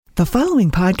The following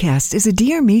podcast is a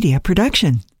Dear Media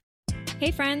production.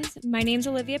 Hey friends, my name's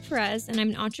Olivia Perez, and I'm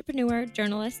an entrepreneur,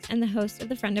 journalist, and the host of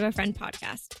the Friend of a Friend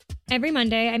podcast. Every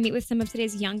Monday, I meet with some of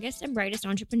today's youngest and brightest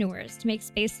entrepreneurs to make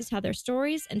space to tell their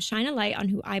stories and shine a light on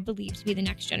who I believe to be the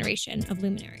next generation of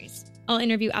luminaries. I'll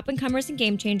interview up-and-comers and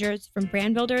game changers, from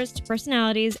brand builders to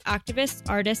personalities, activists,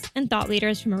 artists, and thought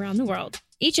leaders from around the world.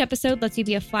 Each episode lets you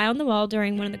be a fly on the wall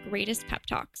during one of the greatest pep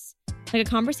talks, like a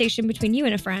conversation between you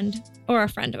and a friend, or a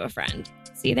friend of a friend.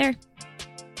 See you there.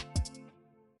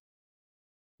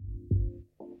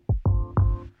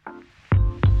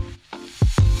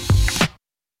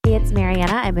 Hey, it's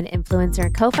Mariana. I'm an influencer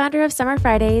and co-founder of Summer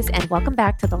Fridays, and welcome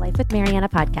back to the Life with Mariana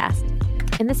podcast.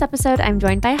 In this episode, I'm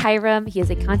joined by Hyram. He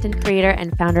is a content creator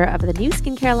and founder of the new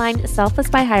skincare line, Selfless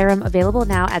by Hyram, available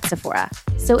now at Sephora.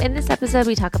 So in this episode,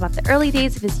 we talk about the early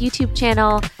days of his YouTube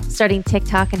channel, starting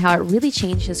TikTok and how it really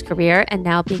changed his career, and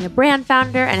now being a brand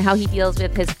founder and how he deals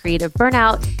with his creative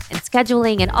burnout and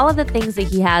scheduling and all of the things that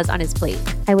he has on his plate.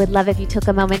 I would love if you took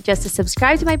a moment just to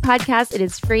subscribe to my podcast. It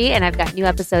is free, and I've got new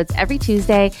episodes every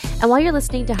Tuesday. And while you're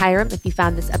listening to Hyram, if you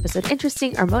found this episode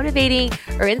interesting or motivating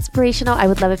or inspirational, I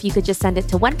would love if you could just send it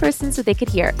to one person so they could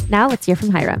hear. Now let's hear from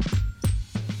Hyram.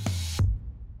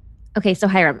 Okay, so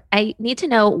Hyram, I need to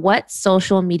know what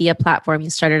social media platform you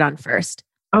started on first.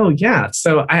 Oh, yeah.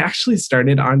 So I actually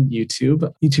started on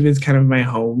YouTube. YouTube is kind of my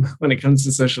home when it comes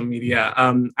to social media.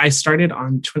 I started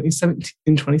in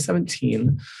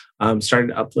 2017,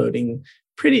 started uploading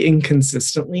pretty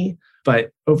inconsistently,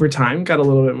 but over time got a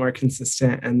little bit more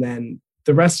consistent. And then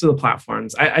the rest of the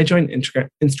platforms, I joined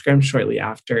Instagram shortly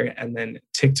after, and then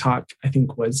TikTok, I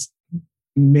think, was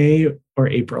May or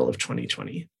April of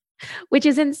 2020. Which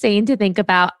is insane to think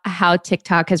about how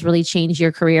TikTok has really changed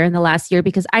your career in the last year,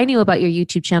 because I knew about your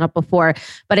YouTube channel before,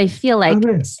 but I feel like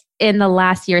in the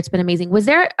last year, it's been amazing. Was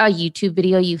there a YouTube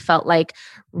video you felt like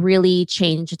really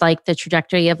changed like the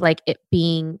trajectory of like it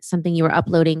being something you were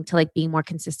uploading to like being more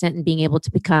consistent and being able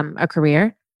to become a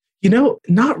career? You know,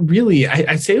 not really.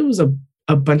 I'd say it was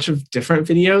a bunch of different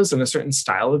videos and a certain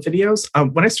style of videos.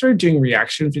 When I started doing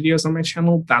reaction videos on my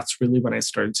channel, that's really when I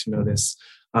started to notice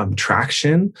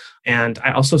traction. And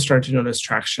I also started to notice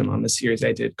traction on the series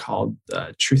I did called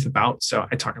Truth About. So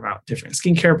I talk about different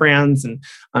skincare brands and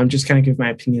just kind of give my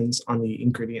opinions on the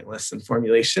ingredient list and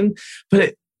formulation.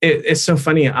 But it's so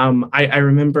funny. I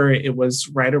remember it was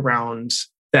right around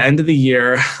the end of the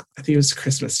year. I think it was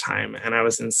Christmas time, and I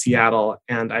was in Seattle,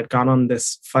 and I'd gone on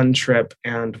this fun trip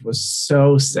and was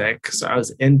so sick. So I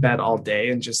was in bed all day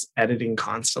and just editing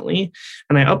constantly.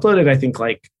 And I uploaded, I think,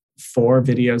 like 4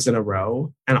 videos in a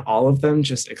row, and all of them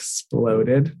just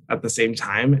exploded at the same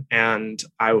time. And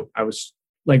I was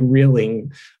like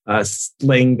reeling,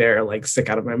 laying there like sick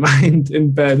out of my mind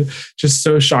in bed, just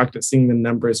so shocked at seeing the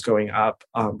numbers going up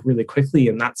really quickly.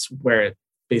 And that's where it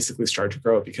basically started to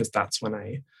grow, because that's when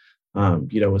I,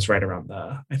 was right around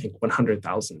the, I think,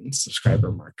 100,000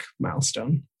 subscriber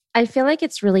milestone. I feel like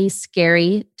it's really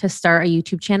scary to start a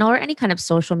YouTube channel or any kind of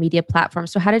social media platform.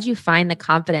 So how did you find the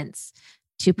confidence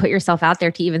to put yourself out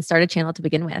there to even start a channel to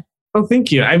begin with? Oh,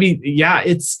 thank you. I mean, yeah,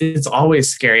 it's always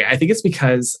scary. I think it's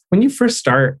because when you first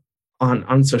start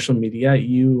on social media,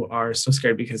 you are so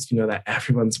scared because you know that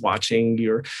everyone's watching.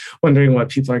 You're wondering what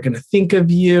people are going to think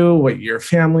of you, what your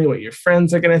family, what your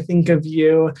friends are going to think of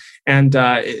you. And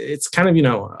it's kind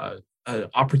of, an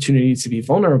opportunity to be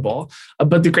vulnerable.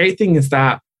 But the great thing is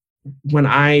that when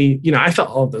I felt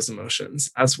all of those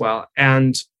emotions as well.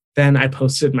 And then I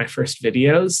posted my first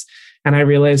videos, and I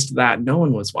realized that no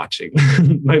one was watching.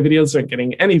 My videos weren't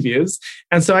getting any views.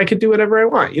 And so I could do whatever I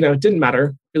want. It didn't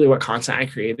matter really what content I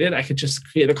created. I could just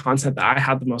create the content that I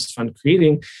had the most fun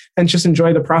creating and just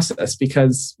enjoy the process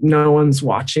because no one's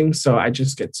watching. So I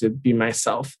just get to be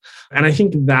myself. And I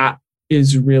think that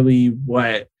is really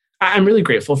what I'm really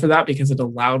grateful for, that because it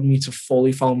allowed me to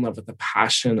fully fall in love with the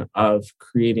passion of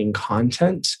creating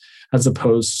content as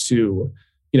opposed to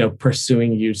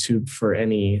pursuing YouTube for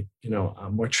any,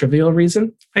 more trivial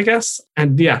reason, I guess.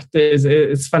 And yeah,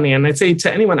 it's funny. And I'd say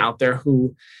to anyone out there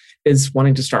who is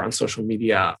wanting to start on social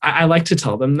media, I like to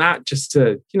tell them that just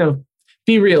to,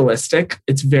 be realistic.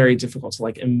 It's very difficult to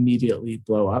like immediately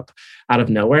blow up out of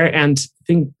nowhere. And I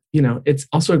think, it's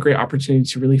also a great opportunity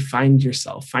to really find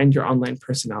yourself, find your online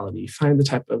personality, find the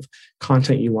type of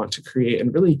content you want to create,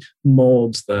 and really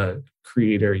mold the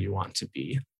creator you want to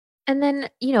be. And then,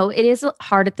 it is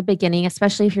hard at the beginning,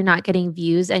 especially if you're not getting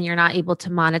views and you're not able to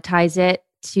monetize it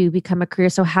to become a career.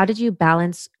 So how did you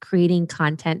balance creating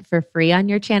content for free on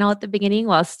your channel at the beginning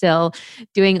while still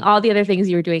doing all the other things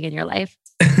you were doing in your life?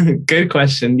 Good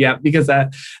question. Yeah, because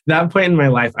at that point in my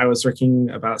life, I was working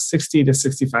about 60 to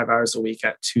 65 hours a week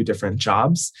at two different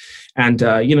jobs. And,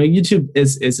 YouTube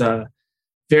is a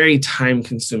very time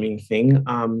consuming thing.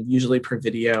 Usually per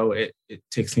video, it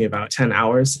takes me about 10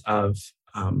 hours of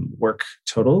work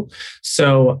total.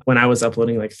 So when I was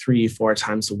uploading like 3, 4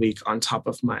 times a week on top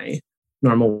of my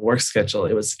normal work schedule,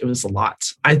 it was a lot.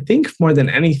 I think more than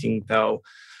anything, though,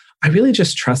 I really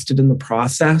just trusted in the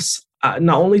process.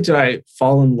 Not only did I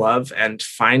fall in love and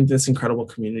find this incredible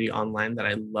community online that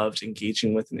I loved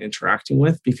engaging with and interacting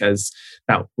with, because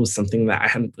that was something that I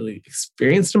hadn't really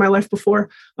experienced in my life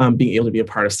before, being able to be a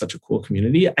part of such a cool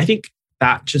community. I think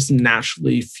that just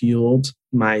naturally fueled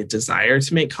my desire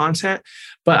to make content.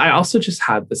 But I also just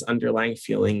had this underlying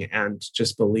feeling and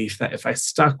just belief that if I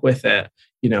stuck with it,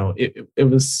 it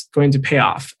was going to pay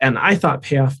off. And I thought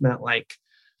payoff meant like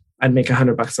I'd make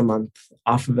 $100 a month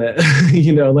off of it,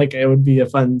 like it would be a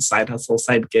fun side hustle,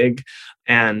 side gig.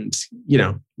 And,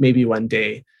 maybe one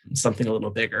day something a little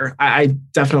bigger. I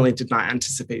definitely did not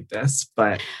anticipate this,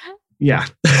 but yeah.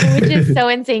 Which is so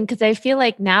insane because I feel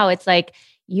like now it's like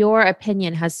your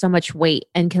opinion has so much weight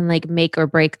and can like make or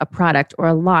break a product or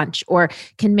a launch or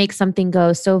can make something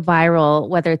go so viral,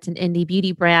 whether it's an indie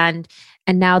beauty brand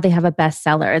and now they have a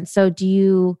bestseller. And so did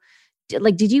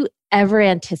you ever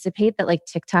anticipate that like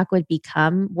TikTok would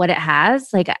become what it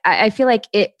has? Like, I feel like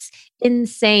it's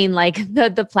insane, like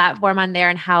the platform on there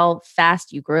and how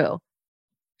fast you grew.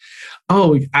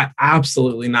 Oh,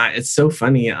 absolutely not. It's so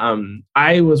funny.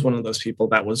 I was one of those people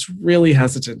that was really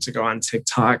hesitant to go on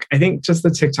TikTok. I think just the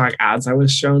TikTok ads I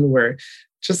was shown were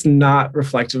just not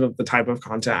reflective of the type of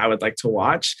content I would like to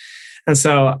watch. And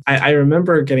so I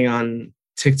remember getting on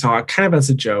TikTok kind of as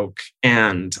a joke.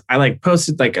 And I like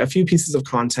posted like a few pieces of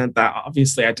content that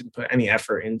obviously I didn't put any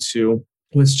effort into,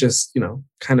 was just,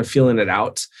 kind of feeling it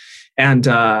out. And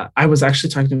I was actually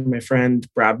talking to my friend,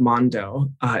 Brad Mondo.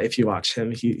 If you watch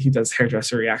him, he does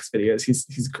hairdresser reacts videos.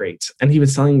 He's great. And he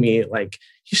was telling me like,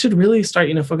 you should really start,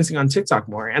 focusing on TikTok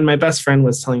more. And my best friend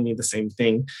was telling me the same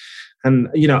thing. And,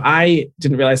 I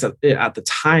didn't realize that at the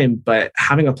time, but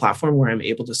having a platform where I'm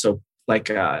able to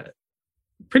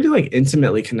pretty like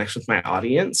intimately connect with my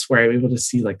audience, where I'm able to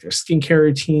see like their skincare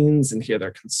routines and hear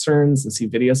their concerns and see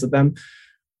videos of them,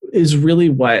 is really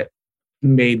what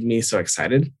made me so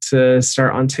excited to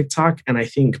start on TikTok. And I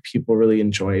think people really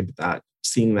enjoyed that,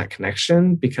 seeing that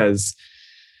connection, because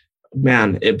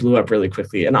man, it blew up really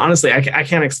quickly. And honestly, I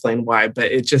can't explain why, but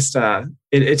it just,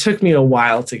 it took me a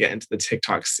while to get into the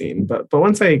TikTok scene. But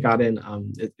once I got in,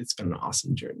 it's been an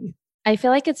awesome journey. I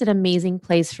feel like it's an amazing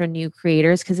place for new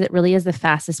creators because it really is the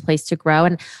fastest place to grow.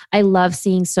 And I love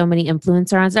seeing so many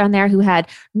influencers on there who had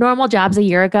normal jobs a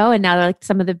year ago and now they're like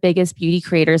some of the biggest beauty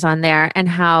creators on there, and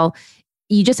how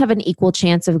you just have an equal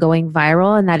chance of going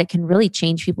viral and that it can really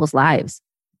change people's lives.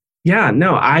 Yeah,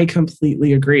 no, I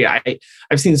completely agree.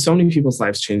 I've seen so many people's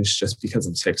lives change just because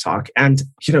of TikTok. And,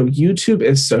 YouTube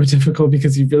is so difficult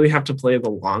because you really have to play the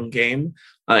long game.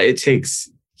 It takes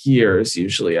years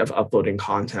usually of uploading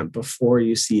content before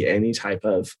you see any type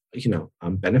of,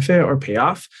 benefit or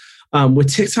payoff.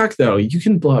 With TikTok, though, you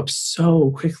can blow up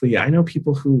so quickly. I know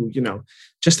people who,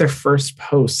 just their first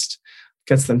post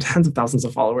gets them tens of thousands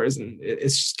of followers, and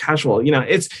it's just casual.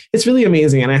 It's really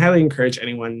amazing. And I highly encourage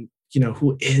anyone,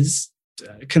 who is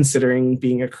considering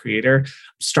being a creator,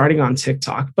 starting on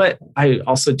TikTok. But I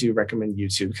also do recommend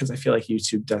YouTube because I feel like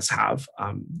YouTube does have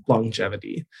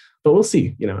longevity. But we'll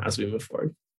see, as we move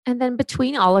forward. And then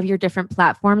between all of your different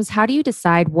platforms, how do you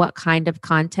decide what kind of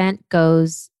content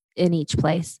goes in each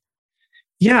place?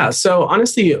 Yeah. So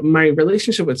honestly, my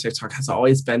relationship with TikTok has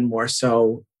always been more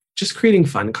so just creating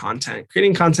fun content,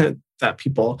 that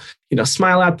people,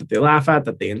 smile at, that they laugh at,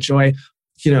 that they enjoy,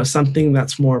 something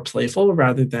that's more playful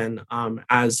rather than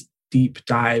as deep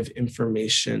dive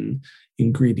information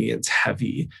ingredients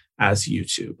heavy as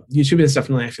YouTube. YouTube is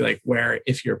definitely, I feel like, where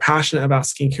if you're passionate about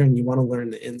skincare and you want to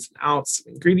learn the ins and outs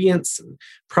of ingredients and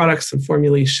products and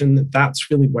formulation,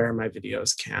 that's really where my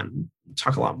videos can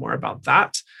talk a lot more about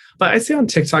that. But I'd say on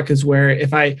TikTok is where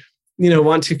if I,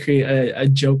 want to create a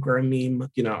joke or a meme,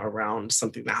 around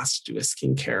something that has to do with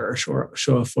skincare, or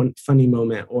show a funny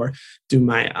moment, or do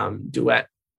my duet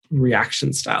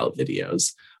reaction style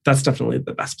videos, that's definitely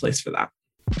the best place for that.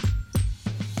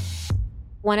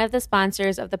 One of the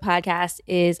sponsors of the podcast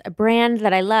is a brand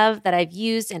that I love, that I've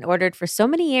used and ordered for so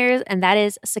many years, and that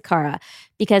is Sakara.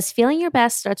 Because feeling your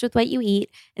best starts with what you eat,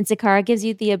 and Sakara gives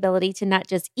you the ability to not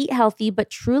just eat healthy,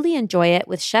 but truly enjoy it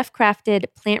with chef-crafted,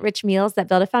 plant-rich meals that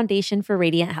build a foundation for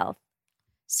radiant health.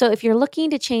 So if you're looking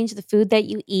to change the food that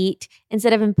you eat,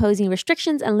 instead of imposing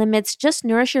restrictions and limits, just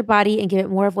nourish your body and give it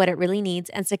more of what it really needs.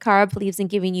 And Sakara believes in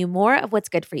giving you more of what's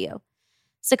good for you.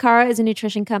 Sakara is a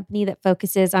nutrition company that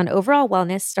focuses on overall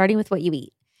wellness, starting with what you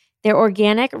eat. Their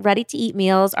organic, ready-to-eat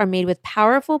meals are made with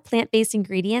powerful plant-based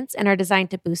ingredients and are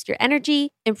designed to boost your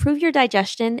energy, improve your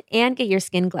digestion, and get your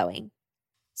skin glowing.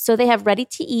 So they have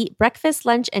ready-to-eat breakfast,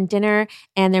 lunch, and dinner,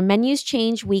 and their menus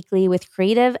change weekly with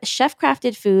creative,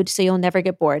 chef-crafted food so you'll never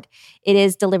get bored. It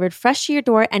is delivered fresh to your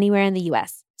door anywhere in the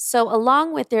U.S. So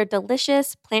along with their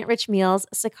delicious, plant-rich meals,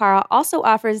 Sakara also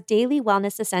offers daily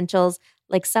wellness essentials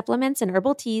like supplements and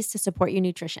herbal teas to support your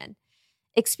nutrition.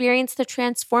 Experience the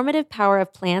transformative power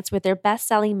of plants with their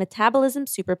best-selling Metabolism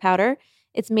Super Powder.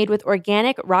 It's made with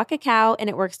organic raw cacao, and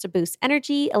it works to boost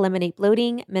energy, eliminate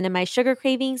bloating, minimize sugar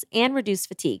cravings, and reduce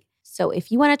fatigue. So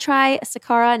if you want to try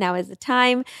Sakara, now is the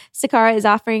time. Sakara is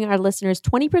offering our listeners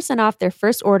 20% off their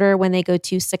first order when they go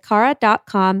to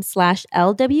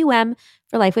sakara.com/LWM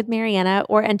for Life with Mariana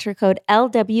or enter code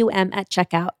LWM at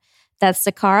checkout. That's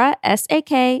Sakara,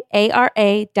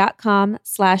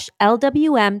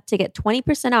 SAKARA.com/LWM to get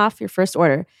 20% off your first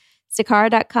order.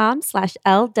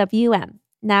 Sakara.com/LWM.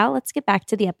 Now let's get back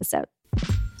to the episode.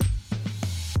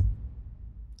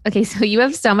 Okay, so you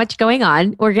have so much going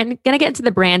on. We're going to get into the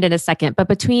brand in a second, but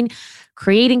between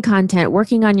creating content,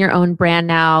 working on your own brand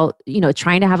now,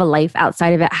 trying to have a life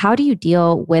outside of it, how do you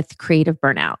deal with creative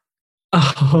burnout?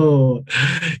 Oh,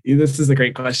 this is a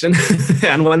great question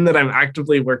and one that I'm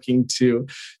actively working to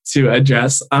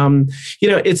address.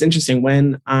 It's interesting.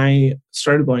 When I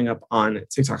started blowing up on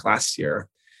TikTok last year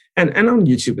and on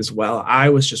YouTube as well, I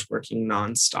was just working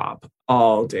nonstop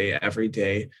all day, every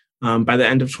day. By the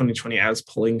end of 2020, I was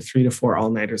pulling 3 to 4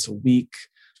 all-nighters a week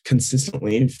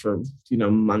consistently for,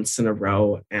 months in a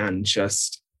row and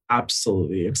just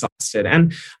absolutely exhausted.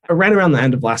 And right around the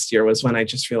end of last year was when I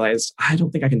just realized, I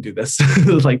don't think I can do this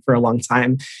for a long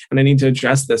time. And I need to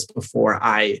address this before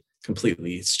I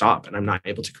completely stop and I'm not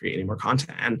able to create any more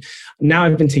content. And now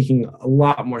I've been taking a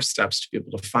lot more steps to be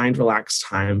able to find relaxed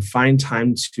time, find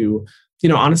time to,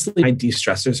 honestly, my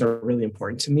de-stressors are really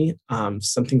important to me.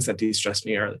 Some things that de-stress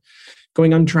me are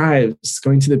going on drives,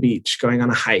 going to the beach, going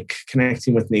on a hike,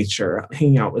 connecting with nature,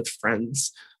 hanging out with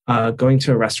friends, going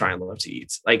to a restaurant I love to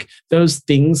eat. Like those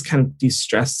things kind of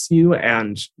de-stress you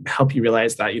and help you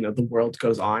realize that, the world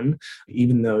goes on,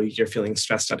 even though you're feeling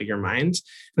stressed out of your mind.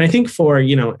 And I think for,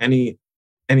 any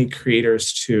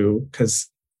creators too, because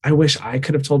I wish I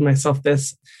could have told myself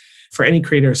this, for any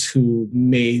creators who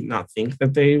may not think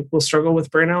that they will struggle with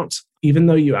burnout, even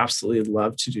though you absolutely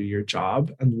love to do your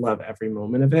job and love every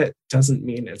moment of it, doesn't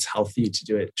mean it's healthy to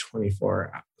do it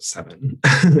 24/7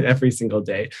 every single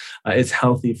day. It's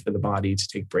healthy for the body to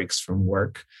take breaks from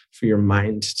work, for your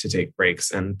mind to take breaks.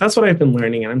 And that's what I've been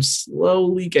learning. And I'm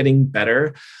slowly getting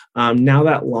better. Now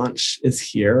that launch is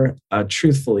here,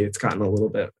 truthfully, it's gotten a little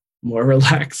bit more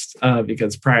relaxed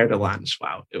because prior to launch,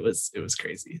 wow, it was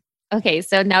crazy. Okay,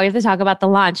 so now we have to talk about the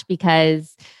launch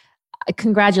because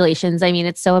congratulations. I mean,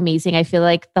 it's so amazing. I feel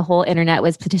like the whole internet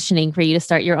was petitioning for you to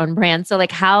start your own brand. So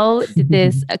how did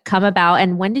this come about?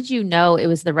 And when did you know it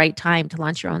was the right time to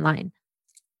launch your own line?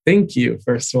 Thank you,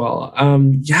 first of all.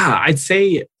 I'd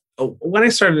say when I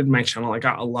started my channel, I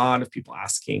got a lot of people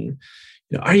asking,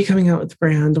 are you coming out with the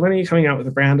brand? When are you coming out with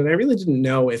the brand? And I really didn't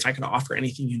know if I could offer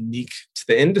anything unique to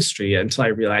the industry until I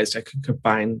realized I could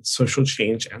combine social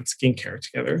change and skincare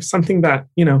together. Something that,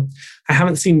 I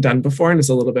haven't seen done before and is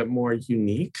a little bit more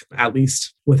unique, at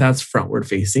least with as frontward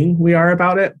facing we are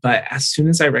about it. But as soon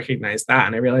as I recognized that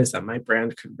and I realized that my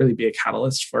brand could really be a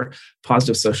catalyst for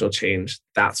positive social change,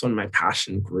 that's when my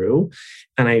passion grew.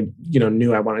 And I,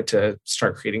 knew I wanted to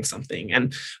start creating something.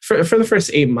 And for the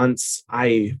first 8 months,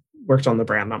 I worked on the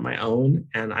brand on my own,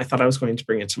 and I thought I was going to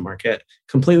bring it to market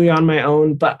completely on my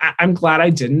own, but I'm glad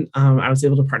I didn't. I was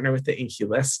able to partner with the Inky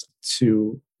List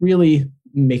to really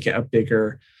make it a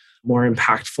bigger, more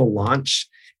impactful launch.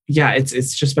 Yeah,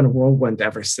 it's just been a whirlwind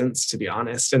ever since, to be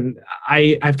honest. And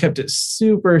I've kept it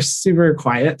super, super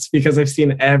quiet because I've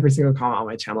seen every single comment on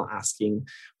my channel asking,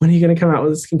 when are you going to come out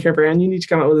with a skincare brand? You need to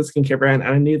come out with a skincare brand.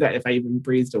 And I knew that if I even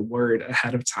breathed a word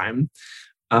ahead of time,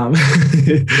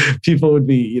 people would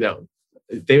be,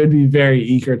 they would be very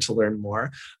eager to learn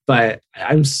more. But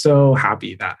I'm so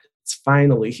happy that it's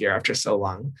finally here after so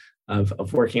long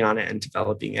of working on it and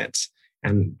developing it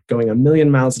and going a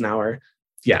million miles an hour.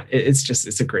 Yeah,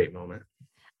 it's a great moment.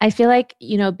 I feel like,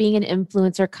 being an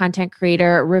influencer, content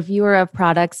creator, reviewer of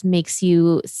products makes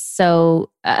you such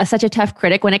a tough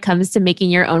critic when it comes to making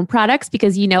your own products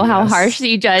because how harsh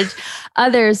you judge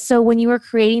others. So when you were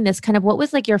creating this, kind of what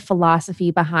was your philosophy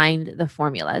behind the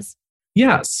formulas?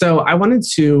 Yeah. So I wanted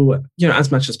to,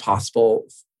 as much as possible,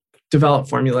 develop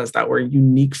formulas that were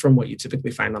unique from what you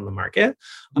typically find on the market.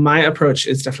 My approach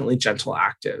is definitely gentle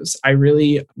actives. I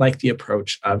really like the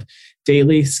approach of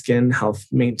daily skin health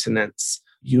maintenance,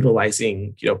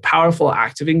 utilizing, powerful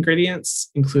active ingredients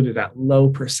included at low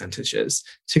percentages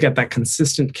to get that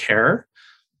consistent care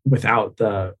without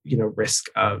the risk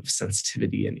of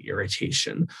sensitivity and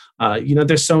irritation.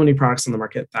 There's so many products on the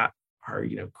market that are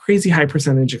crazy high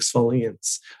percentage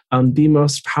exfoliants, the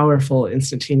most powerful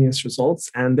instantaneous results,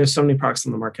 and there's so many products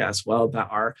on the market as well that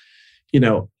are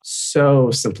so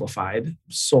simplified,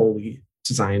 solely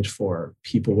designed for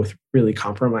people with really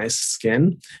compromised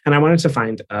skin. And I wanted to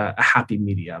find a happy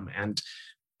medium and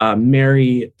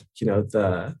marry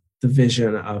the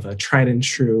vision of a tried and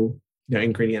true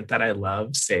ingredient that I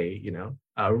love, say,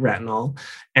 retinol,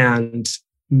 and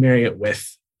marry it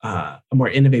with a more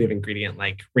innovative ingredient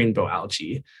like rainbow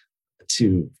algae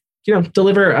to,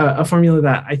 deliver a formula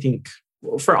that I think,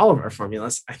 for all of our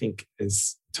formulas, I think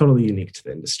is totally unique to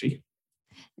the industry.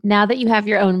 Now that you have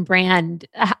your own brand,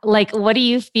 like, what do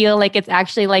you feel like it's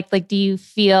actually like? Like, do you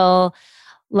feel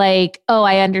like, oh,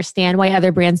 I understand why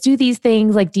other brands do these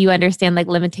things? Like, do you understand like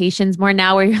limitations more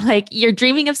now where you're like, you're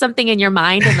dreaming of something in your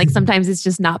mind and like sometimes it's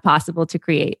just not possible to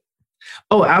create?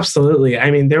 Oh, absolutely.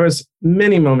 I mean, there was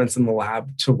many moments in the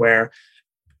lab to where,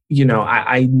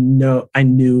 I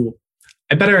knew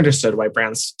I better understood why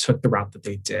brands took the route that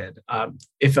they did.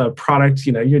 If a product,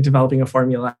 you're developing a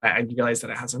formula and you realize that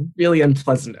it has a really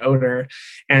unpleasant odor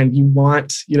and you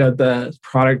want, the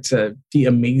product to be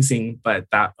amazing, but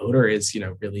that odor is,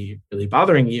 really, really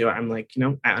bothering you. I'm like,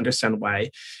 I understand why,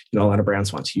 a lot of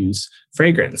brands want to use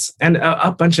fragrance and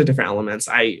a bunch of different elements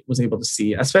I was able to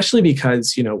see, especially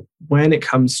because, when it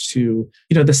comes to,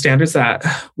 the standards that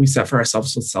we set for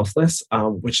ourselves with Selfless,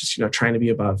 which is, trying to be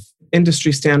above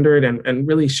industry standard and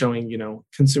really showing,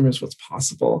 consumers what's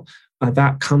possible.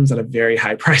 That comes at a very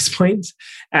high price point.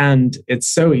 And it's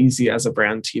so easy as a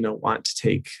brand to, want to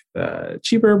take the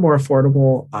cheaper, more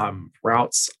affordable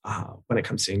routes when it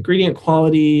comes to ingredient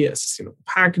quality, sustainable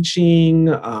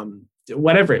packaging,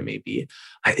 whatever it may be.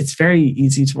 It's very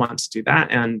easy to want to do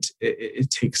that. And it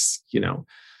takes,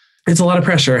 it's a lot of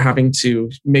pressure having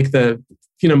to make the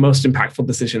most impactful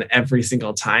decision every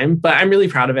single time. But I'm really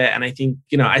proud of it. And I think,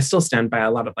 I still stand by a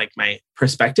lot of like my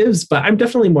perspectives, but I'm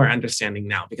definitely more understanding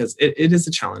now because it is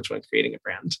a challenge when creating a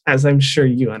brand, as I'm sure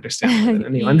you understand more than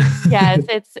anyone. Yes,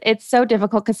 it's so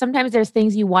difficult because sometimes there's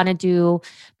things you want to do,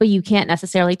 but you can't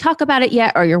necessarily talk about it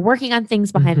yet, or you're working on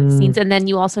things behind the scenes. And then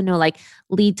you also know like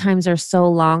lead times are so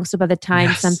long. So by the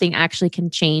time something actually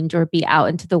can change or be out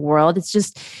into the world, it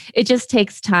just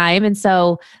takes time. And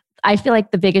so I feel like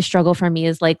the biggest struggle for me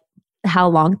is like how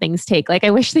long things take. Like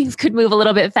I wish things could move a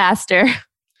little bit faster.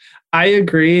 I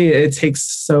agree. It takes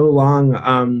so long,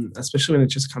 especially when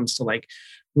it just comes to like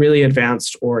really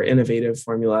advanced or innovative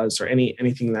formulas or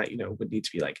anything that, would need to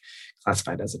be like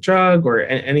classified as a drug or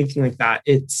anything like that.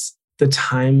 It's the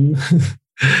time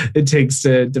it takes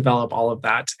to develop all of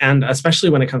that. And especially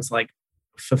when it comes to like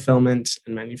fulfillment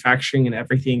and manufacturing and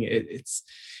everything, it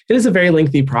is a very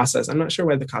lengthy process. I'm not sure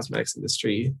why the cosmetics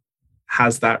industry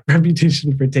has that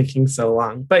reputation for taking so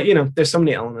long. But, there's so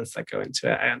many elements that go into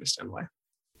it. I understand why.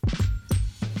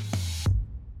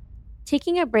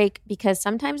 Taking a break because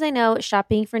sometimes I know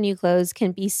shopping for new clothes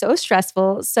can be so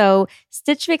stressful. So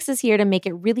Stitch Fix is here to make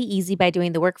it really easy by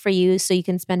doing the work for you so you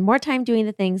can spend more time doing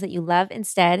the things that you love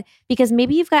instead. Because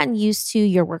maybe you've gotten used to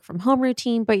your work from home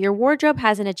routine, but your wardrobe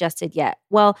hasn't adjusted yet.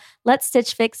 Well, let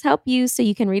Stitch Fix help you so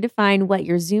you can redefine what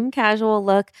your Zoom casual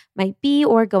look might be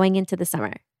or going into the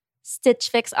summer. Stitch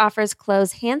Fix offers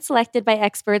clothes hand-selected by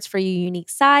experts for your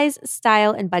unique size,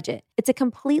 style, and budget. It's a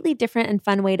completely different and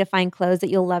fun way to find clothes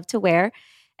that you'll love to wear.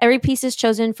 Every piece is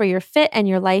chosen for your fit and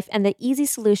your life and the easy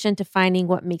solution to finding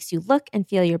what makes you look and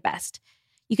feel your best.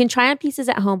 You can try on pieces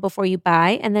at home before you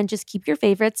buy and then just keep your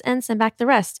favorites and send back the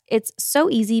rest. It's so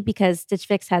easy because Stitch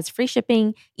Fix has free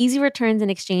shipping, easy returns and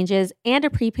exchanges, and a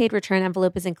prepaid return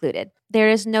envelope is included. There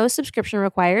is no subscription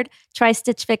required. Try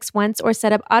Stitch Fix once or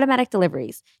set up automatic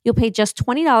deliveries. You'll pay just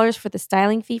 $20 for the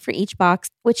styling fee for each box,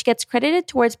 which gets credited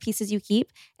towards pieces you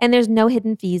keep, and there's no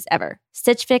hidden fees ever.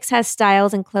 Stitch Fix has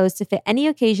styles and clothes to fit any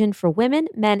occasion for women,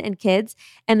 men, and kids,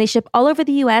 and they ship all over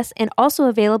the US and also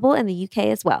available in the UK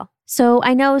as well. So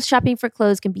I know shopping for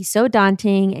clothes can be so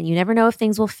daunting and you never know if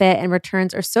things will fit and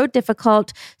returns are so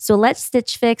difficult. So let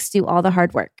Stitch Fix do all the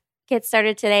hard work. Get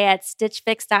started today at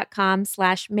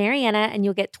stitchfix.com/Mariana and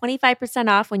you'll get 25%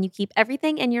 off when you keep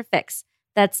everything in your fix.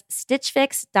 That's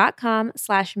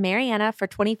stitchfix.com/Mariana for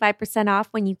 25% off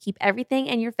when you keep everything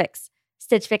in your fix.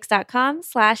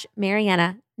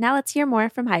 stitchfix.com/Mariana. Now let's hear more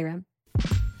from Hyram.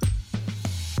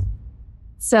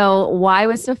 So why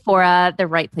was Sephora the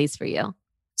right place for you?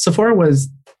 Sephora was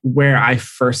where I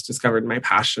first discovered my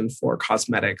passion for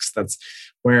cosmetics. That's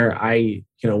where I,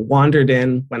 wandered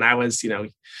in when I was, a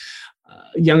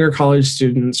younger college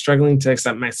student, struggling to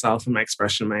accept myself and my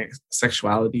expression, my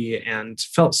sexuality, and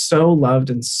felt so loved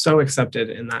and so accepted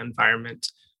in that environment.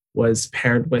 Was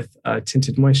paired with a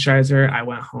tinted moisturizer. I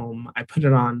went home, I put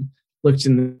it on, looked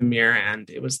in the mirror, and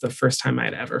it was the first time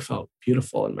I'd ever felt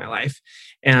beautiful in my life.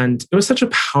 And it was such a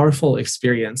powerful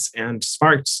experience and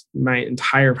sparked my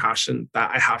entire passion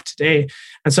that I have today.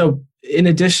 And so in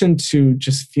addition to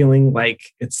just feeling like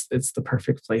it's the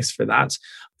perfect place for that,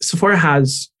 Sephora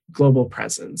has global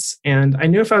presence. And I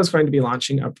knew if I was going to be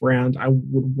launching a brand, I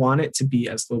would want it to be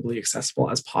as globally accessible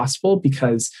as possible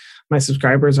because my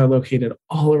subscribers are located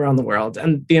all around the world.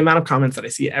 And the amount of comments that I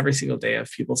see every single day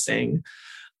of people saying,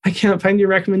 I can't find your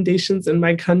recommendations in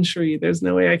my country. There's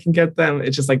no way I can get them.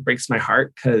 It just breaks my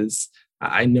heart because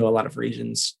I know a lot of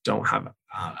regions don't have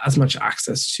as much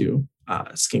access to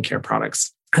skincare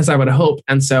products as I would hope.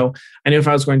 And so I knew if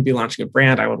I was going to be launching a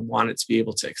brand, I would want it to be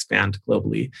able to expand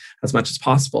globally as much as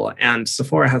possible. And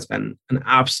Sephora has been an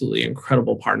absolutely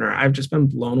incredible partner. I've just been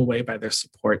blown away by their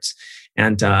support.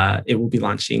 And it will be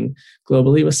launching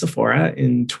globally with Sephora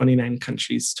in 29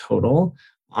 countries total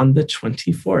on the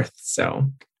 24th.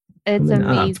 So it's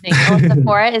amazing. Well,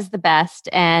 Sephora is the best.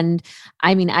 And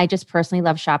I mean, I just personally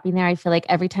love shopping there. I feel like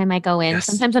every time I go in,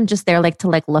 sometimes I'm just there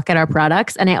to look at our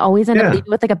products. And I always end up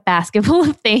leaving with a basket full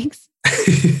of things.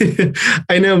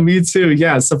 I know, me too.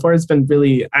 Yeah. Sephora has been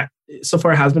really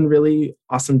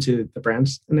awesome to the brand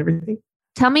and everything.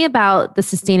 Tell me about the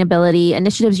sustainability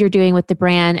initiatives you're doing with the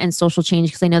brand and social change,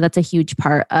 because I know that's a huge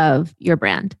part of your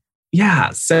brand. Yeah.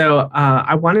 So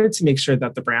I wanted to make sure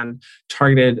that the brand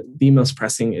targeted the most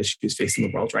pressing issues facing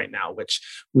the world right now, which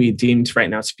we deemed right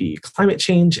now to be climate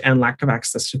change and lack of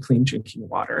access to clean drinking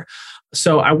water.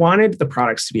 So I wanted the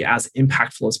products to be as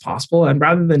impactful as possible. And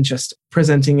rather than just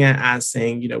presenting it as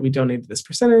saying, we donate this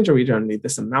percentage or we donate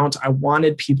this amount, I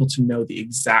wanted people to know the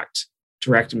exact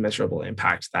direct and measurable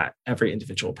impact that every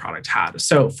individual product had.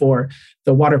 So for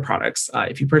the water products,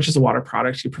 if you purchase a water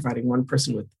product, you're providing one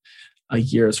person with a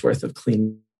year's worth of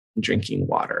clean drinking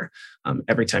water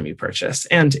every time you purchase.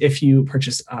 And if you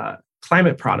purchase a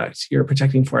climate product, you're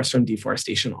protecting forests from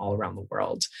deforestation all around the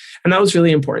world. And that was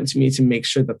really important to me to make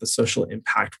sure that the social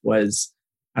impact was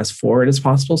as forward as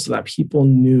possible so that people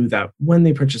knew that when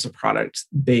they purchase a product,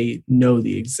 they know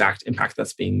the exact impact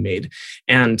that's being made.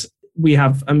 And we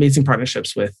have amazing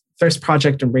partnerships with Thirst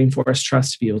Project and Rainforest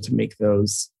Trust to be able to make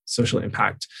those social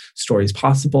impact stories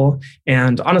possible.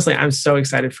 And honestly, I'm so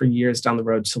excited for years down the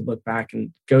road to look back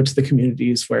and go to the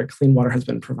communities where clean water has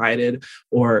been provided,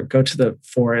 or go to the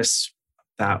forests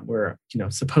that were,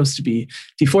 supposed to be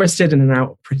deforested and are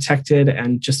now protected,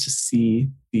 and just to see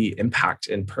the impact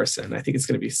in person. I think it's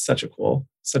going to be such a cool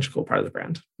part of the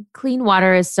brand. Clean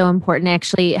water is so important. I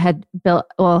actually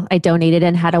I donated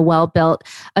and had a well built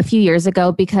a few years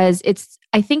ago because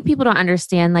I think people don't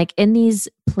understand, in these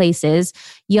places,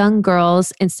 young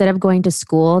girls, instead of going to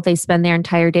school, they spend their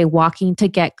entire day walking to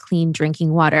get clean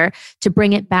drinking water, to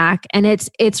bring it back. And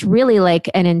it's really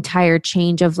an entire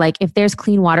change of if there's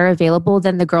clean water available,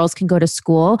 then the girls can go to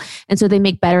school. And so they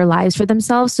make better lives for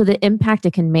themselves. So the impact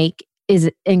it can make is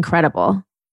incredible.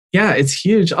 Yeah, it's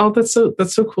huge. Oh, that's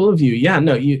so cool of you. Yeah,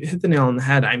 no, you hit the nail on the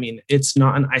head. I mean, it's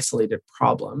not an isolated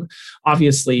problem.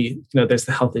 Obviously, there's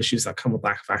the health issues that come with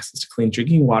lack of access to clean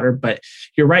drinking water, but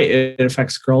you're right. It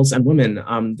affects girls and women.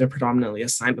 They're predominantly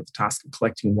assigned with the task of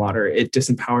collecting water. It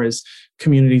disempowers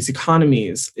communities'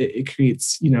 economies. It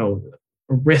creates,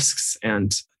 risks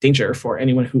and danger for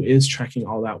anyone who is trekking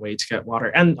all that way to get water.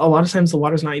 And a lot of times the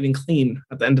water's not even clean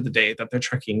at the end of the day that they're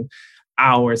trekking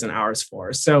hours and hours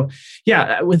for. So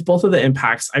yeah, with both of the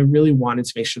impacts, I really wanted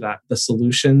to make sure that the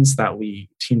solutions that we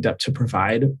teamed up to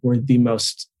provide were the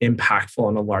most impactful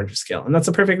on a larger scale. And that's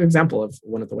a perfect example of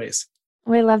one of the ways.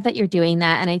 Well, I love that you're doing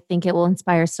that. And I think it will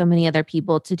inspire so many other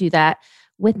people to do that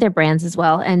with their brands as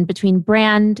well. And between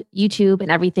brand, YouTube, and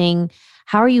everything,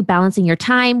 how are you balancing your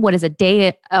time? What does a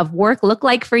day of work look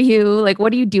like for you?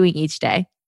 What are you doing each day?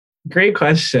 Great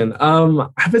question.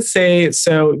 I would say,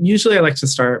 so usually I like to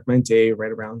start my day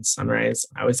right around sunrise.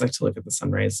 I always like to look at the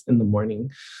sunrise in the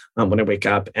morning when I wake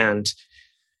up. And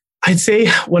I'd say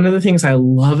one of the things I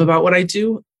love about what I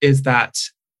do is that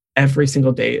every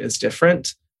single day is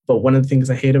different. But one of the things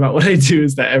I hate about what I do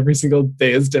is that every single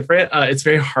day is different. It's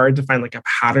very hard to find a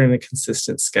pattern, a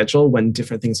consistent schedule when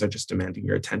different things are just demanding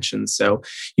your attention. So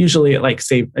usually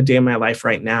say a day in my life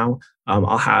right now,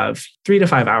 I'll have 3 to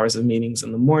 5 hours of meetings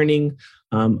in the morning.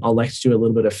 I'll like to do a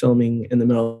little bit of filming in the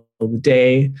middle of the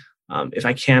day. If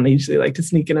I can, I usually like to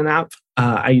sneak in a nap.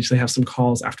 I usually have some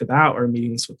calls after that or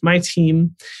meetings with my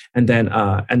team. And then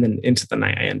into the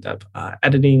night, I end up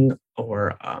editing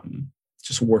or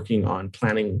just working on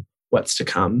planning what's to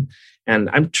come. And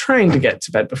I'm trying to get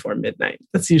to bed before midnight.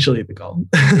 That's usually the goal.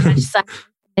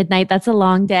 Midnight, that's a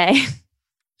long day.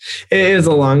 It is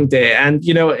a long day. And,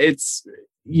 it's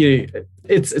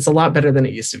a lot better than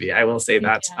it used to be. I will say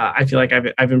that. Yeah. I feel like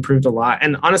I've improved a lot.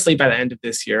 And honestly, by the end of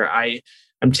this year,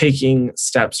 I'm taking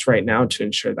steps right now to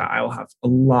ensure that I will have a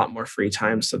lot more free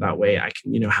time. So that way I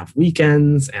can, have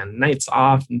weekends and nights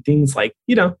off and things like,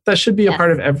 that should be a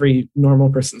part of every normal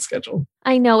person's schedule.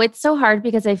 I know it's so hard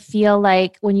because I feel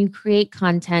like when you create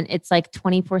content, it's like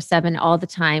 24/7 all the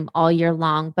time, all year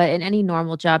long. But in any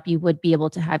normal job, you would be able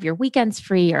to have your weekends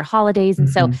free or holidays. And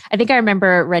so I think I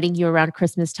remember writing you around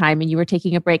Christmas time and you were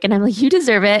taking a break and I'm like, you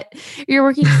deserve it. You're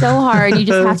working so hard. You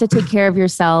just have to take care of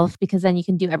yourself because then you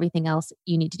can do everything else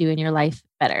you need to do in your life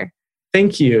better.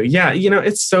 Thank you. Yeah.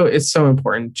 It's so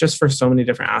important just for so many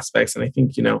different aspects. And I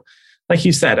think, like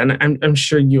you said, and I'm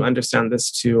sure you understand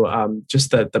this too,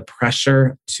 just the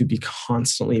pressure to be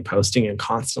constantly posting and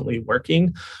constantly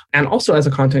working. And also as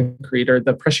a content creator,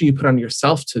 the pressure you put on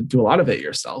yourself to do a lot of it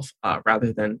yourself,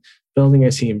 rather than building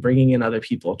a team, bringing in other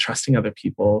people, trusting other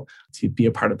people to be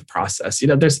a part of the process.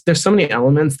 There's so many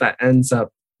elements that ends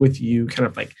up with you kind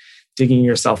of like digging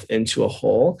yourself into a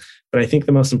hole. But I think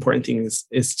the most important thing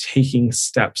is taking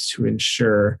steps to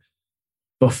ensure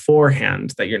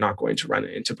beforehand that you're not going to run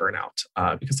into burnout.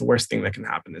 Because the worst thing that can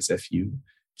happen is if you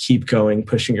keep going,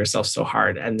 pushing yourself so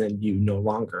hard, and then you no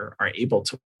longer are able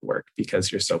to work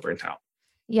because you're so burnt out.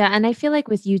 Yeah. And I feel like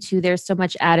with you too, there's so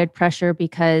much added pressure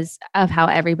because of how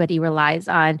everybody relies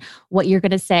on what you're going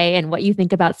to say and what you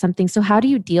think about something. So how do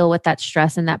you deal with that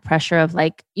stress and that pressure of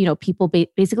like, people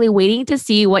basically waiting to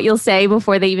see what you'll say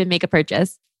before they even make a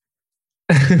purchase?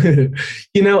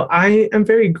 I am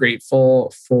very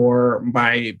grateful for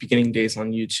my beginning days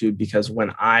on YouTube because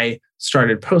when I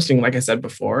started posting, like I said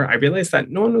before, I realized that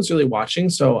no one was really watching.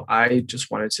 So I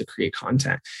just wanted to create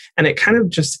content. And it kind of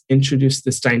just introduced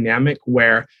this dynamic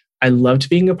where I loved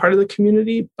being a part of the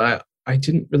community, but I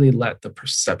didn't really let the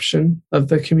perception of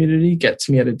the community get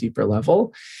to me at a deeper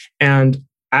level. And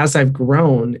as I've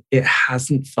grown, it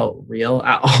hasn't felt real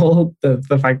at all.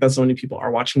 The fact that so many people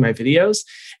are watching my videos.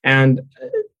 And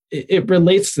it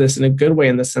relates to this in a good way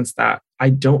in the sense that I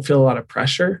don't feel a lot of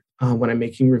pressure when I'm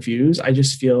making reviews. I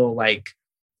just feel like,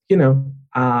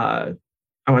 I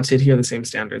want to adhere to the same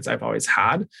standards I've always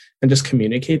had and just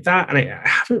communicate that. And I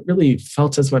haven't really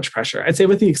felt as much pressure. I'd say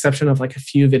with the exception of like a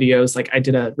few videos, like I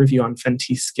did a review on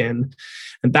Fenty Skin.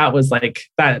 And that was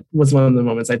one of the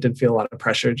moments I did feel a lot of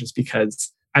pressure just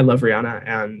because I love Rihanna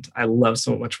and I love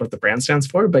so much what the brand stands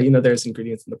for. But, there's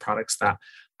ingredients in the products that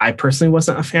I personally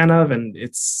wasn't a fan of. And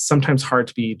it's sometimes hard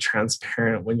to be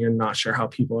transparent when you're not sure how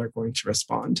people are going to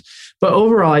respond. But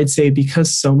overall, I'd say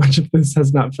because so much of this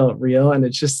has not felt real and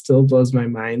it just still blows my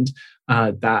mind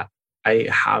that I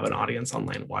have an audience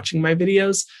online watching my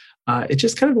videos, it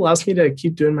just kind of allows me to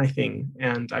keep doing my thing.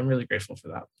 And I'm really grateful for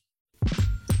that.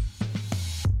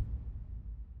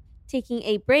 Taking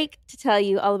a break to tell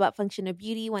you all about Function of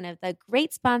Beauty, one of the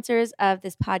great sponsors of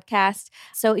this podcast.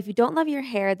 So if you don't love your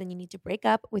hair, then you need to break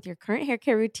up with your current hair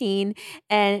care routine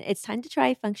and it's time to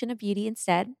try Function of Beauty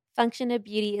instead. Function of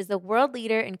Beauty is the world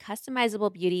leader in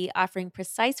customizable beauty, offering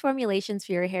precise formulations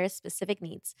for your hair's specific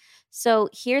needs. So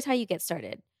here's how you get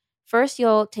started. First,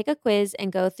 you'll take a quiz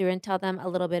and go through and tell them a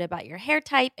little bit about your hair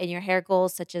type and your hair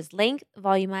goals, such as length,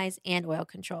 volumize, and oil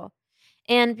control.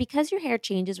 And because your hair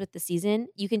changes with the season,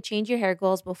 you can change your hair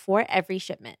goals before every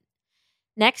shipment.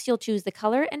 Next, you'll choose the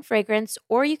color and fragrance,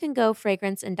 or you can go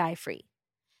fragrance and dye free.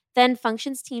 Then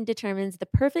Function's team determines the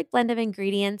perfect blend of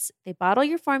ingredients. They bottle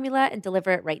your formula and deliver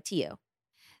it right to you.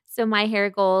 So my hair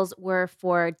goals were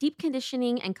for deep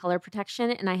conditioning and color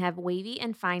protection, and I have wavy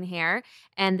and fine hair,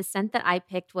 and the scent that I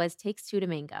picked was Takes Two to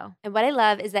Mango. And what I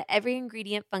love is that every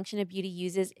ingredient Function of Beauty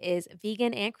uses is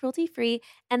vegan and cruelty-free,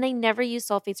 and they never use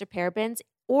sulfates or parabens,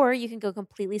 or you can go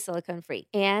completely silicone-free.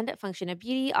 And Function of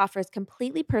Beauty offers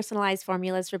completely personalized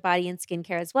formulas for body and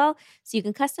skincare as well, so you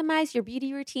can customize your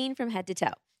beauty routine from head to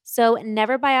toe. So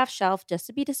never buy off shelf just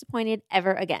to be disappointed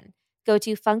ever again. Go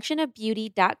to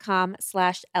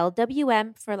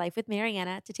functionofbeauty.com/LWM for Life with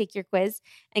Mariana to take your quiz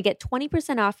and get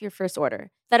 20% off your first order.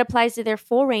 That applies to their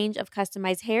full range of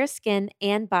customized hair, skin,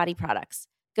 and body products.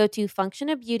 Go to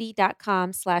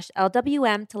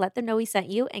functionofbeauty.com/LWM to let them know we sent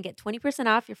you and get 20%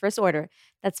 off your first order.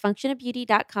 That's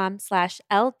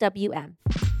functionofbeauty.com/LWM.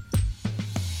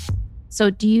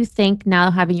 So do you think now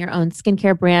having your own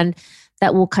skincare brand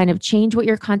that will kind of change what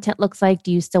your content looks like?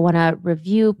 Do you still want to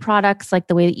review products like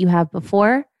the way that you have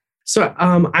before? So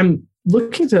I'm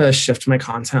looking to shift my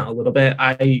content a little bit.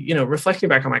 Reflecting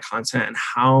back on my content and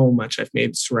how much I've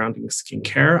made surrounding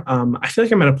skincare, I feel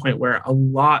like I'm at a point where a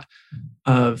lot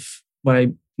of what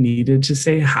I needed to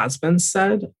say has been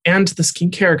said. And the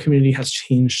skincare community has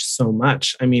changed so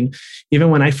much. I mean, even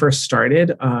when I first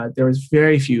started, there was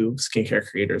very few skincare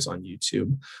creators on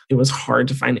YouTube. It was hard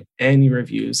to find any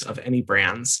reviews of any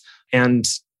brands. And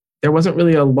there wasn't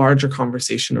really a larger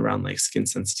conversation around like skin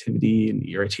sensitivity and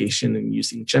irritation and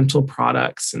using gentle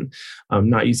products and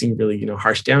not using really,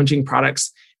 harsh damaging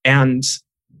products. And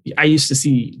I used to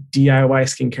see DIY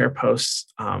skincare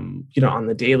posts, on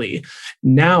the daily.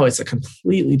 Now it's a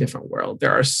completely different world.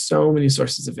 There are so many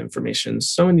sources of information,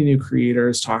 so many new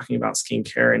creators talking about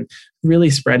skincare and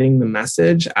really spreading the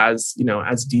message as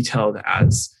detailed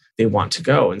as they want to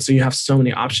go. And so you have so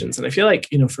many options. And I feel like,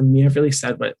 for me, I've really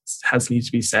said what has needs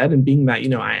to be said. And being that,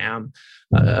 I am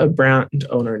a brand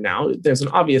owner now, there's an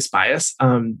obvious bias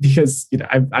because,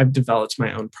 I've developed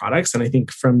my own products. And I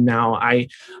think from now, I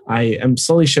am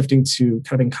slowly shifting to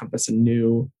kind of encompass a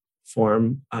new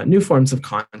forms of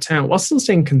content while still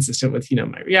staying consistent with,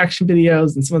 my reaction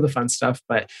videos and some of the fun stuff.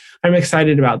 But I'm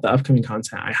excited about the upcoming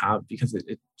content I have because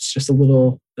it's just a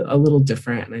little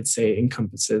different, and I'd say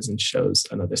encompasses and shows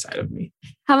another side of me.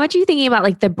 How much are you thinking about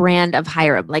like the brand of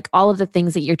Hyram, like all of the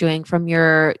things that you're doing from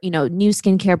your, new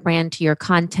skincare brand to your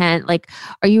content? Like,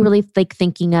 are you really like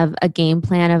thinking of a game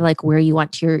plan of like where you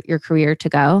want your career to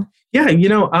go? Yeah,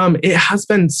 it has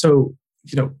been so,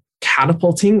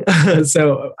 catapulting.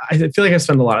 So I feel like I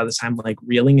spend a lot of the time like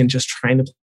reeling and just trying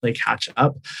to like catch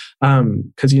up.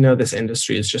 Because, this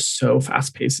industry is just so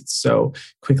fast paced. It's so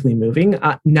quickly moving.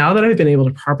 Now that I've been able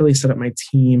to properly set up my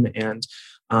team and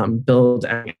build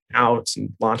out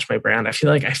and launch my brand, I feel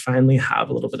like I finally have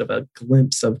a little bit of a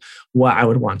glimpse of what I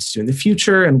would want to do in the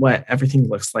future and what everything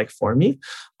looks like for me.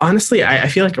 Honestly, I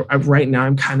feel like right now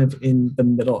I'm kind of in the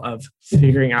middle of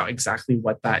figuring out exactly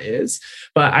what that is.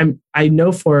 But I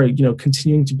know for,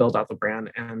 continuing to build out the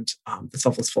brand and the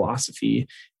selfless philosophy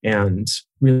and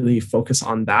really focus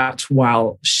on that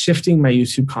while shifting my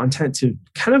YouTube content to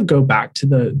kind of go back to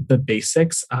the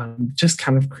basics, just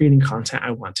kind of creating content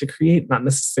I want to create, not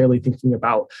necessarily thinking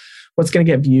about what's going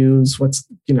to get views, what's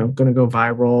going to go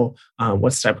viral,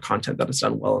 what's the type of content that has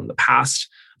done well in the past,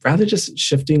 rather just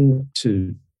shifting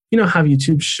to have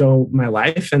YouTube show my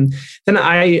life. And then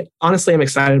I honestly am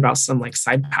excited about some like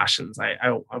side passions.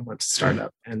 I want to start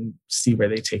up and see where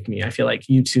they take me. I feel like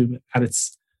YouTube at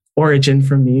its origin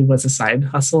for me was a side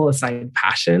hustle, a side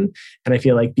passion. And I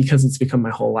feel like because it's become my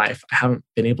whole life, I haven't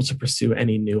been able to pursue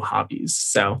any new hobbies.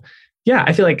 So yeah,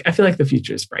 I feel like the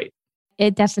future is bright.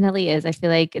 It definitely is. I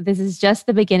feel like this is just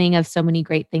the beginning of so many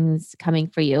great things coming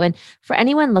for you. And for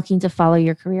anyone looking to follow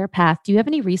your career path, do you have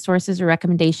any resources or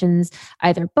recommendations,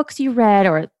 either books you read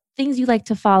or things you like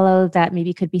to follow that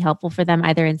maybe could be helpful for them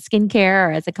either in skincare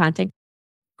or as a content?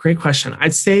 Great question.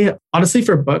 I'd say, honestly,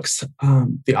 for books,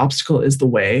 The Obstacle is the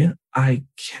Way. I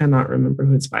cannot remember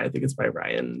who it's by. I think it's by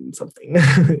Ryan something.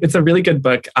 It's a really good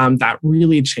book that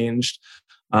really changed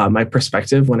my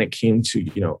perspective when it came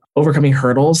to, overcoming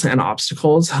hurdles and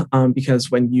obstacles. Because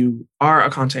when you are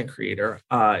a content creator,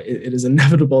 it is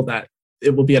inevitable that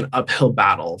it will be an uphill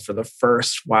battle for the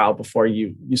first while before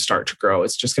you start to grow.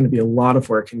 It's just going to be a lot of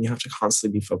work, and you have to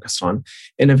constantly be focused on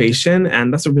innovation.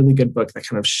 And that's a really good book that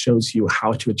kind of shows you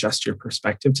how to adjust your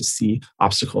perspective to see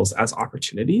obstacles as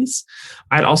opportunities.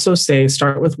 I'd also say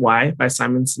Start With Why by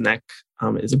Simon Sinek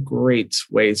is a great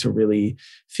way to really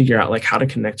figure out like how to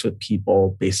connect with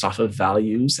people based off of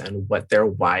values and what their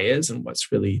why is and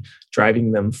what's really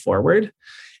driving them forward.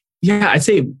 Yeah, I'd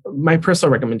say my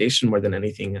personal recommendation more than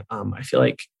anything, I feel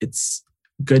like it's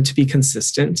good to be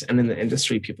consistent. And in the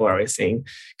industry, people are always saying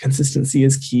consistency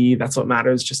is key. That's what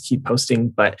matters. Just keep posting.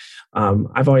 But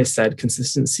I've always said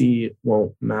consistency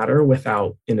won't matter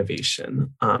without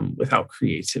innovation, without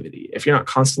creativity. If you're not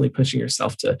constantly pushing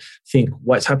yourself to think,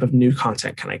 what type of new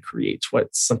content can I create?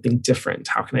 What's something different?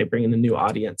 How can I bring in a new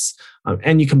audience?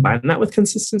 And you combine that with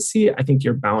consistency, I think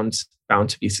you're bound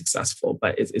to be successful.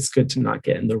 But it's good to not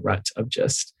get in the rut of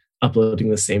just uploading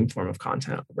the same form of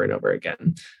content over and over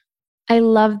again. I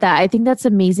love that. I think that's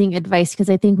amazing advice because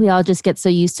I think we all just get so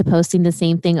used to posting the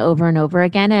same thing over and over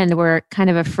again. And we're kind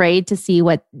of afraid to see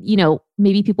what,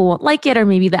 maybe people won't like it or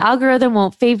maybe the algorithm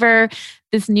won't favor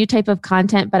this new type of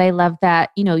content. But I love that,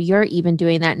 you're even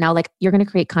doing that now. Like you're going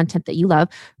to create content that you love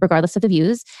regardless of the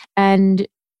views. And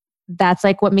that's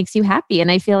like what makes you happy. And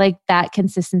I feel like that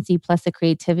consistency plus the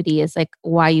creativity is like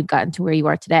why you've gotten to where you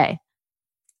are today.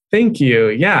 Thank you.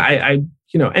 Yeah, I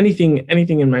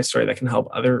anything in my story that can help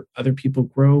other people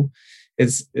grow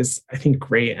is I think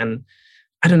great. And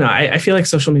I don't know, I feel like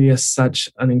social media is such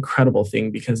an incredible thing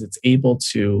because it's able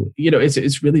to,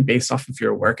 it's really based off of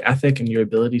your work ethic and your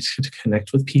ability to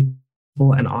connect with people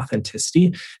and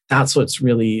authenticity. That's what's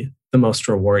really the most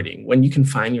rewarding, when you can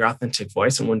find your authentic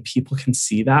voice and when people can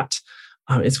see that.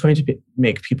 It's going to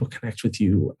make people connect with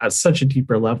you at such a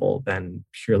deeper level than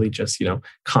purely just,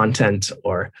 content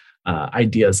or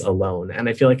ideas alone. And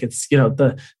I feel like it's,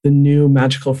 the new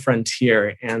magical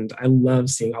frontier. And I love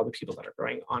seeing all the people that are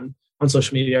growing on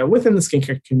social media within the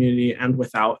skincare community and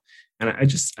without. And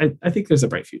I think there's a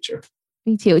bright future.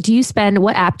 Me too.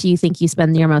 What app do you think you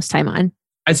spend your most time on?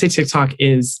 I'd say TikTok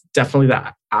is definitely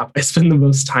the app I spend the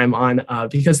most time on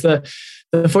because the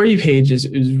For You page is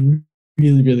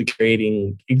really, really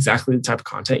creating exactly the type of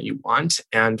content you want.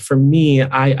 And for me,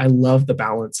 I love the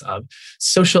balance of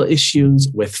social issues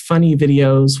with funny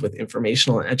videos, with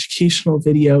informational and educational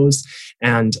videos,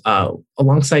 and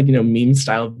alongside, meme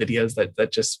style videos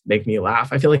that just make me laugh.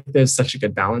 I feel like there's such a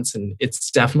good balance, and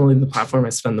it's definitely the platform I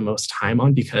spend the most time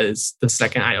on because the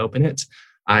second I open it,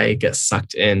 I get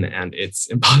sucked in and it's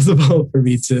impossible for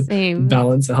me to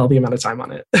balance a healthy amount of time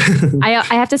on it. I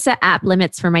have to set app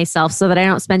limits for myself so that I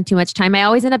don't spend too much time. I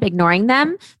always end up ignoring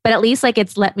them, but at least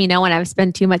it's let me know when I've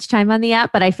spent too much time on the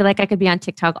app, but I feel like I could be on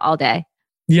TikTok all day.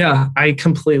 Yeah, I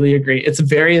completely agree. It's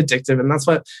very addictive. And that's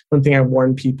one thing I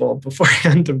warn people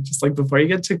beforehand of just before you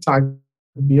get TikTok,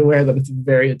 be aware that it's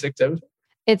very addictive.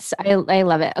 I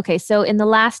love it. Okay. So in the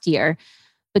last year,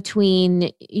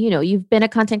 between, you've been a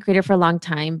content creator for a long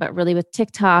time, but really with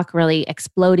TikTok, really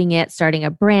exploding it, starting a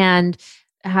brand,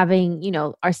 having,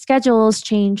 our schedules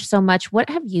change so much. What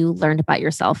have you learned about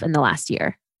yourself in the last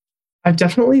year? I've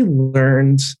definitely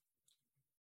learned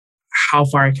how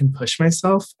far I can push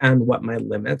myself and what my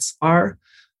limits are.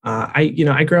 I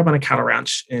grew up on a cattle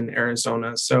ranch in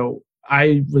Arizona, so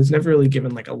I was never really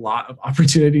given a lot of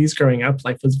opportunities growing up.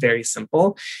 Life was very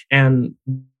simple. And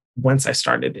once I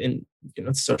started in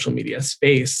the social media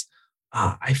space,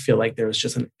 I feel like there was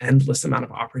just an endless amount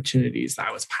of opportunities that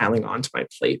I was piling onto my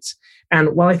plate.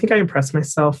 And while I think I impressed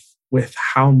myself with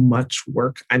how much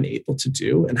work I'm able to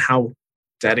do and how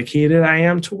dedicated I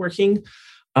am to working,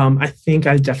 I think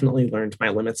I definitely learned my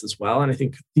limits as well. And I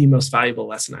think the most valuable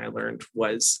lesson I learned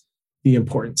was the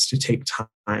importance to take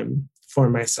time for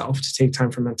myself, to take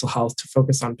time for mental health, to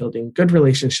focus on building good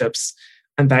relationships.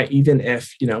 And that even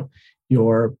if,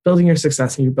 you're building your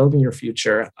success and you're building your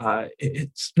future,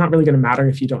 it's not really going to matter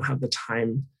if you don't have the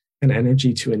time and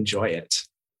energy to enjoy it.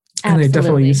 Absolutely. And I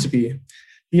definitely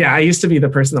I used to be the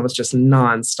person that was just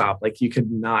nonstop. You could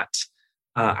not,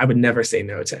 I would never say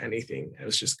no to anything. It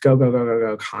was just go, go, go, go,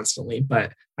 go constantly.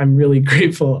 But I'm really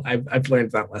grateful I've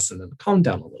learned that lesson and calmed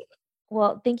down a little bit.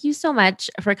 Well, thank you so much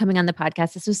for coming on the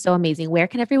podcast. This was so amazing. Where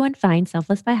can everyone find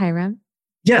Selfless by Hyram?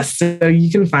 Yes, so you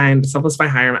can find Selfless by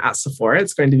Hyram at Sephora.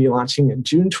 It's going to be launching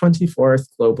June 24th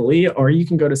globally, or you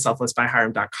can go to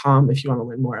selflessbyhyram.com if you want to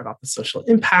learn more about the social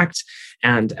impact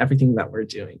and everything that we're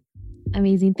doing.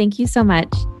 Amazing. Thank you so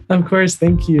much. Of course.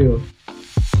 Thank you.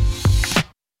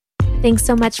 Thanks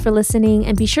so much for listening,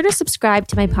 and be sure to subscribe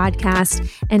to my podcast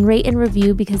and rate and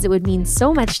review because it would mean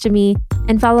so much to me.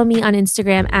 And follow me on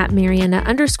Instagram at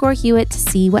Mariana_Hewitt to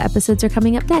see what episodes are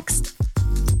coming up next.